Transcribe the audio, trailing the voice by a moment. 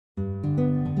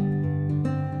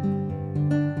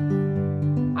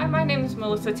My name is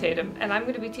Melissa Tatum, and I'm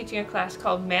going to be teaching a class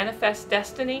called Manifest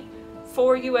Destiny,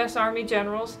 4 U.S. Army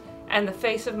Generals and the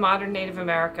Face of Modern Native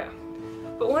America.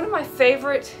 But one of my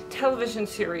favorite television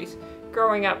series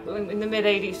growing up in the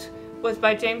mid-'80s was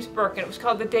by James Burke, and it was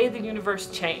called The Day the Universe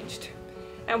Changed.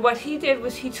 And what he did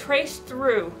was he traced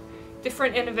through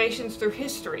different innovations through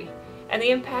history and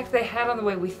the impact they had on the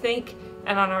way we think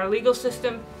and on our legal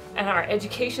system and our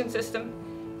education system.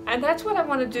 And that's what I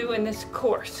want to do in this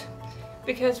course.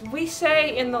 Because we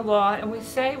say in the law, and we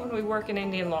say when we work in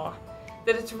Indian law,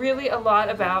 that it's really a lot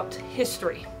about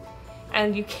history.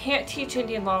 And you can't teach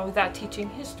Indian law without teaching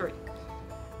history.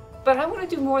 But I want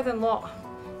to do more than law.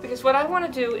 Because what I want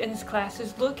to do in this class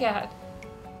is look at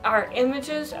our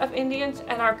images of Indians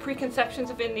and our preconceptions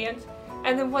of Indians,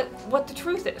 and then what the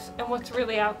truth is and what's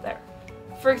really out there.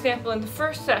 For example, in the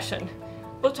first session,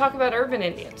 we'll talk about urban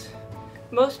Indians.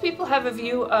 Most people have a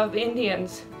view of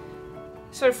Indians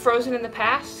sort of frozen in the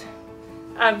past.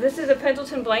 This is a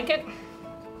Pendleton blanket.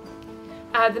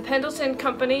 The Pendleton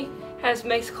Company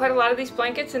makes quite a lot of these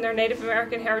blankets in their Native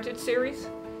American Heritage series.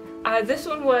 This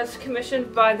one was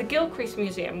commissioned by the Gilcrease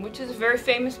Museum, which is a very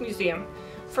famous museum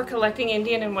for collecting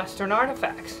Indian and Western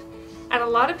artifacts. And a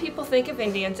lot of people think of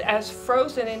Indians as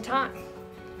frozen in time,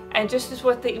 and just as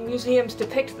what the museums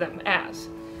depict them as.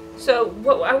 So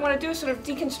what I want to do is sort of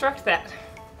deconstruct that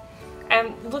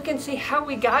and look and see how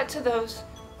we got to those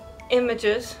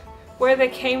images, where they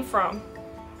came from,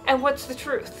 and what's the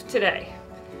truth today.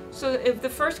 So if the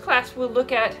first class we'll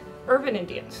look at urban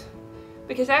Indians,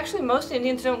 because actually most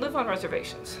Indians don't live on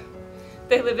reservations.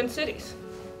 They live in cities.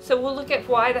 So we'll look at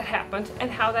why that happened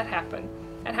and how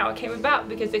it came about,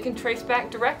 because it can trace back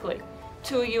directly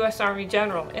to a U.S. Army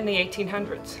general in the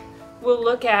 1800s. We'll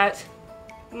look at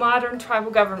modern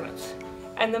tribal governments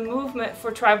and the movement for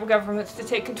tribal governments to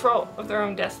take control of their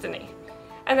own destiny.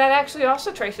 And that actually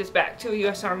also traces back to a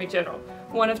U.S. Army general,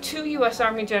 one of 2 U.S.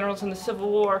 Army generals in the Civil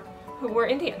War who were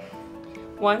Indian.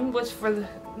 One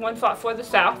fought for the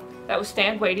South, that was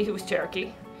Stand Watie, who was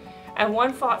Cherokee, and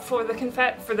one fought for the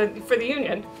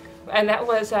Union, and that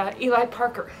was Ely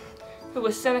Parker, who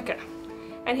was Seneca.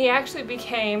 And he actually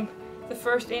became the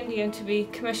first Indian to be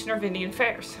Commissioner of Indian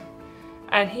Affairs.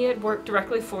 And he had worked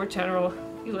directly for General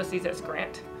Ulysses S.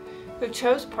 Grant, who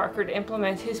chose Parker to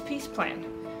implement his peace plan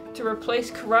to replace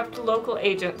corrupt local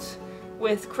agents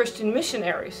with Christian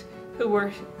missionaries who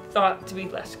were thought to be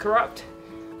less corrupt.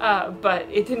 But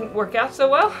it didn't work out so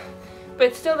well.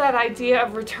 But still, that idea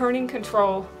of returning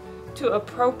control to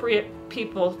appropriate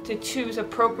people to choose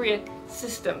appropriate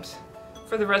systems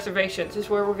for the reservations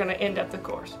is where we're going to end up the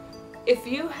course. If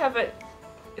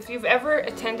you've ever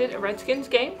attended a Redskins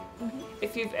game,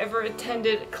 if you've ever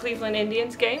attended a Cleveland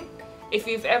Indians game, if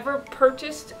you've ever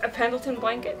purchased a Pendleton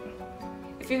blanket,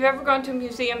 if you've ever gone to a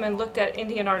museum and looked at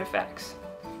Indian artifacts,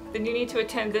 then you need to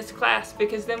attend this class,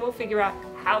 because then we'll figure out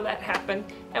how that happened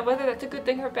and whether that's a good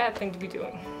thing or a bad thing to be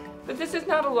doing. But this is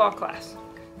not a law class.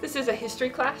 This is a history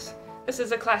class. This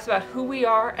is a class about who we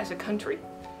are as a country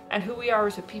and who we are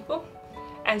as a people.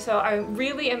 And so I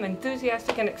really am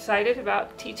enthusiastic and excited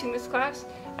about teaching this class,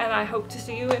 and I hope to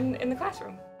see you in the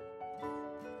classroom.